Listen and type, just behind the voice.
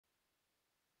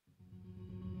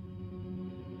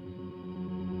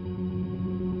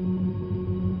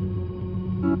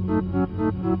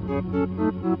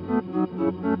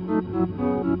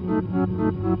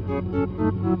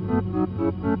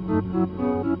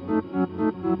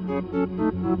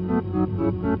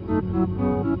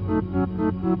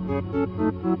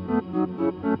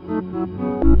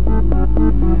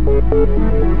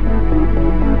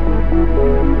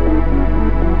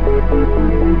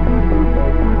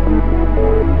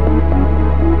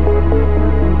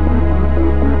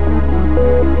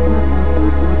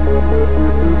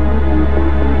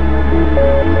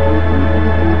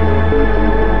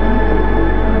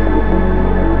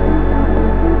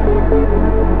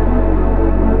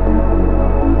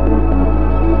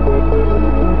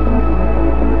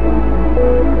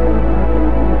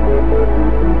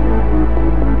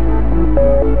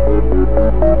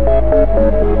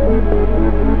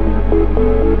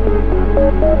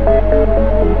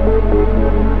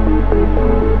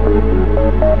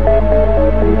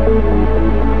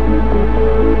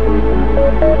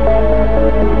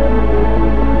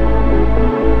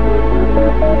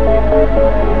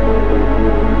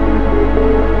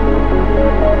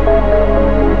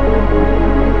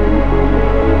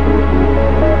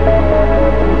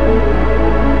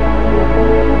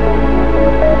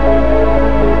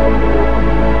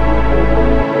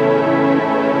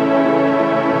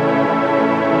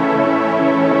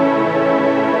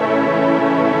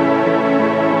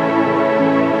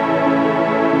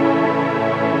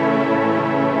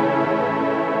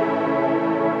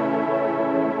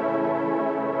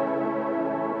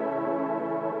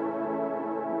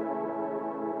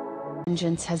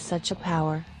Engines has such a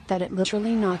power, that it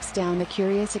literally knocks down the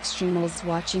curious extremals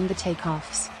watching the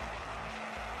takeoffs.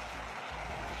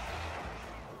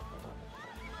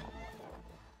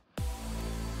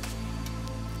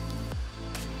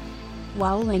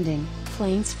 While landing,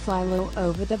 planes fly low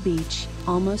over the beach,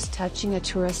 almost touching a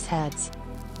tourist's heads.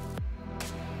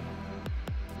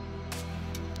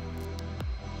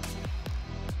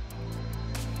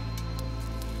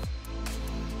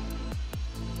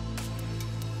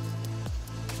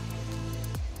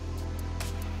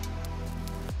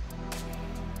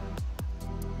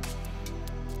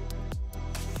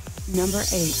 Number 8.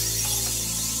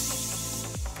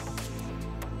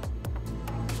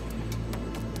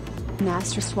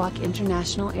 Narsarsuaq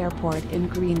International Airport in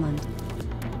Greenland.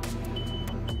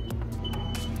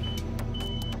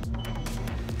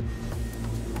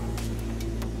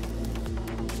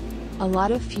 A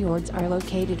lot of fjords are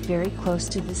located very close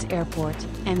to this airport,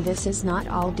 and this is not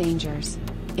all dangers.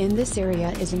 In this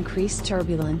area is increased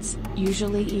turbulence,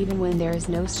 usually even when there is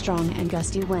no strong and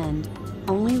gusty wind.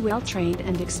 Only well-trained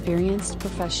and experienced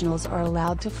professionals are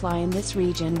allowed to fly in this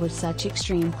region with such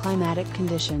extreme climatic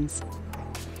conditions.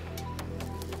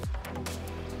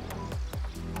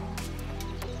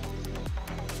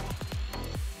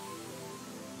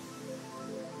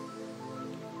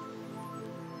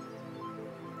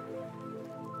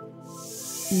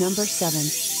 Number 7.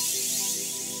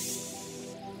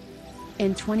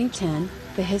 In 2010,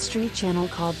 the History Channel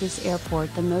called this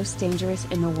airport the most dangerous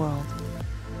in the world.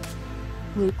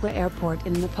 Lukla Airport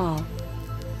in Nepal.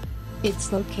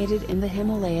 It's located in the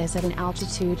Himalayas at an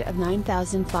altitude of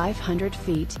 9,500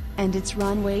 feet, and its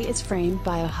runway is framed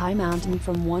by a high mountain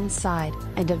from one side,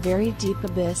 and a very deep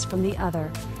abyss from the other.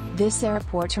 This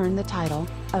airport earned the title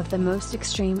of the most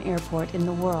extreme airport in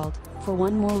the world, for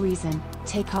one more reason: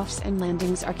 takeoffs and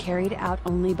landings are carried out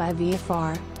only by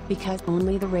VFR, because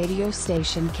only the radio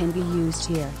station can be used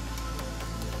here.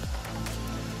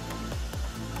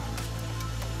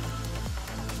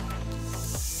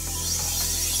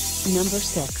 Number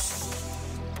 6.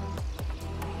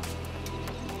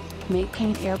 Mae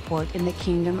Airport in the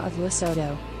Kingdom of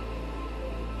Lesotho.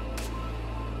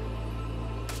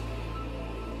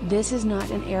 This is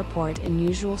not an airport in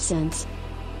usual sense.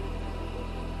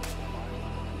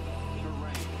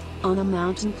 On a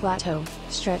mountain plateau,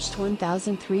 stretched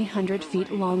 1,300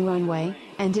 feet long runway,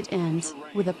 and it ends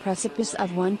with a precipice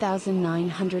of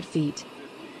 1,900 feet.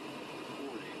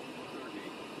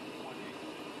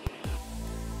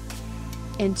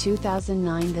 In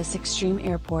 2009, this extreme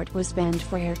airport was banned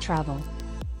for air travel.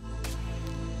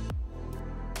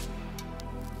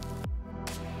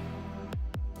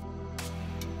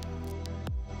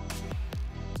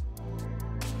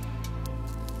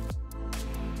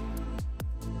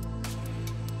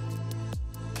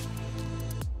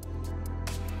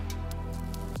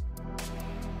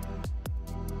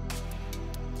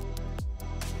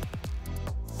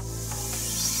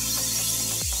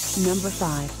 Number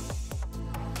 5.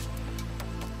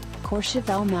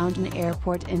 Courchevel Mountain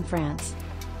Airport in France.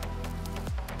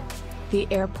 The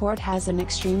airport has an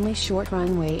extremely short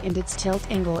runway and its tilt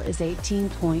angle is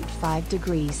 18.5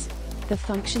 degrees. The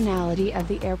functionality of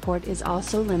the airport is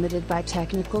also limited by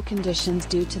technical conditions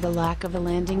due to the lack of a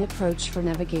landing approach for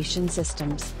navigation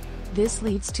systems. This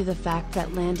leads to the fact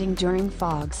that landing during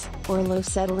fogs, or low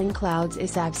settling clouds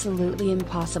is absolutely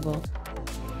impossible.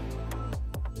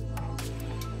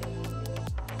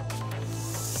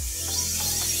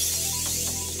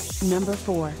 Number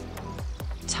 4.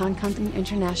 Toncuntan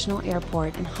International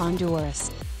Airport in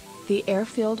Honduras. The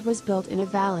airfield was built in a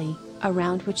valley,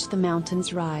 around which the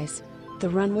mountains rise. The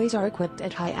runways are equipped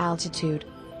at high altitude.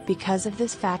 Because of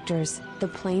these factors, the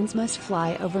planes must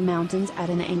fly over mountains at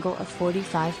an angle of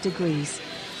 45 degrees.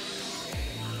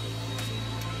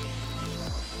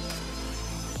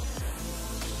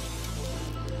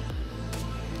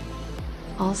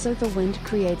 Also, the wind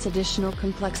creates additional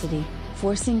complexity,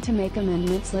 forcing to make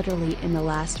amendments literally in the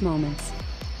last moments.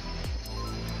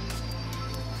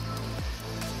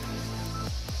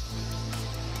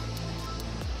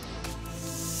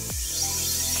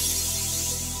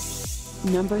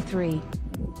 Number 3.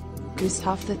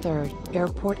 Gustav III,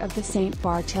 Airport of the St.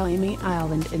 Barthélemy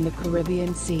Island in the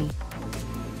Caribbean Sea.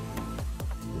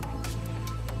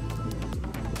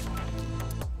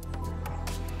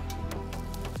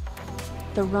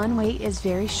 The runway is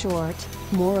very short,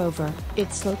 moreover,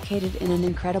 it's located in an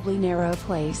incredibly narrow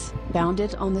place,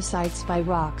 bounded on the sides by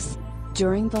rocks.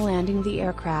 During the landing, the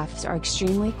aircrafts are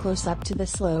extremely close up to the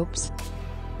slopes,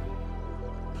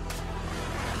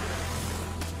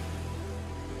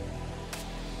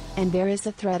 and there is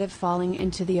a threat of falling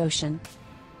into the ocean.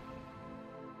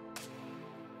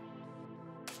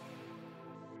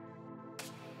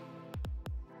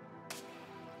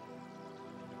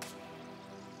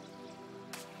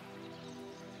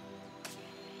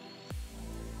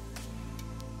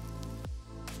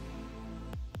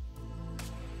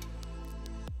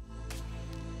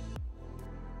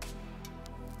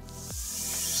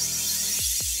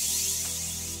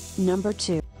 Number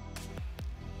 2.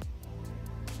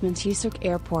 Montesuk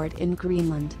Airport in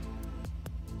Greenland.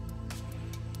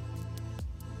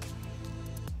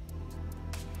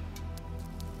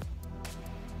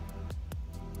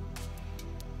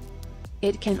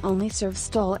 It can only serve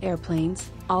STOL airplanes,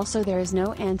 also there is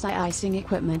no anti-icing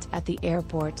equipment at the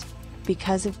airport.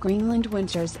 Because of Greenland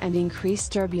winters and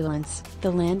increased turbulence,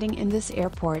 the landing in this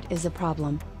airport is a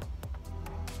problem.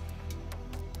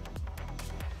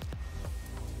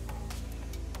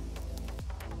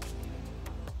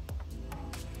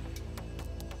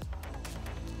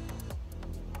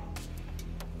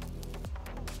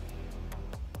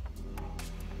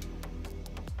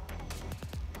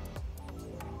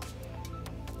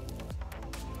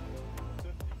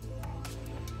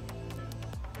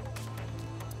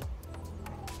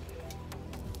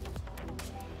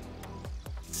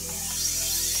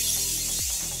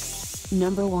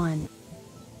 Number 1.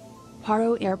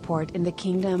 Paro Airport in the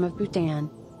Kingdom of Bhutan.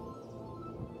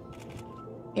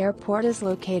 Airport is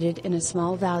located in a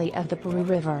small valley of the Paro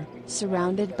River,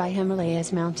 surrounded by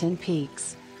Himalayas mountain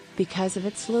peaks. Because of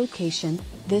its location,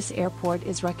 this airport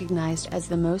is recognized as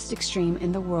the most extreme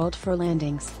in the world for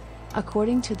landings.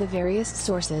 According to the various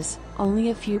sources, only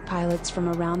a few pilots from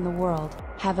around the world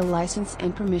have a license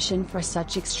and permission for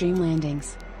such extreme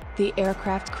landings. The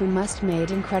aircraft crew must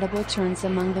make incredible turns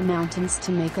among the mountains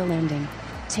to make a landing.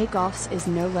 Takeoffs is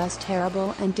no less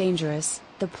terrible and dangerous.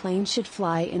 The plane should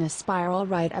fly in a spiral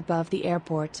right above the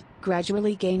airport,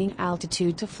 gradually gaining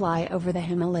altitude to fly over the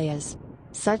Himalayas.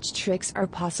 Such tricks are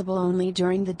possible only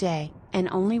during the day, and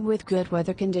only with good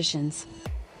weather conditions.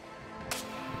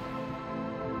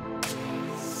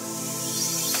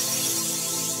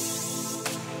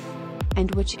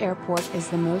 And which airport is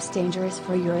the most dangerous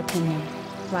for your opinion?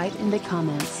 Write in the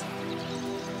comments.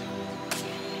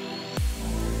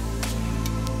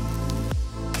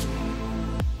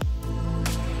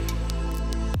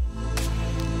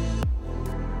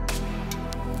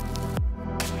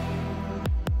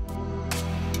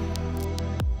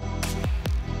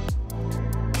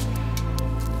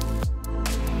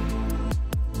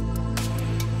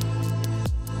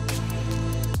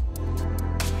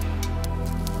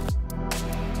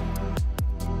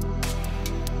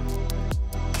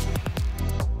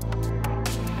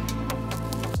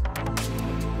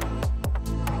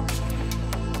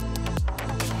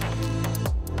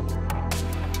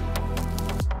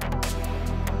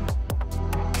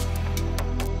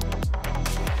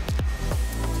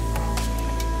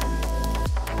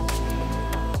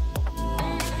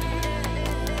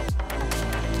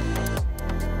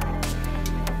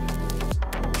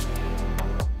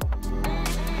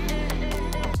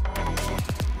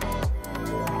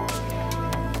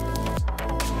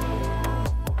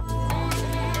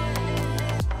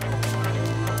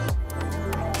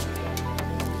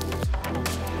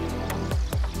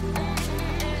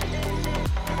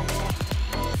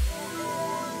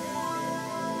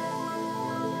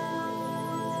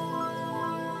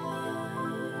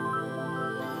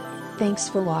 Thanks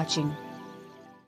for watching.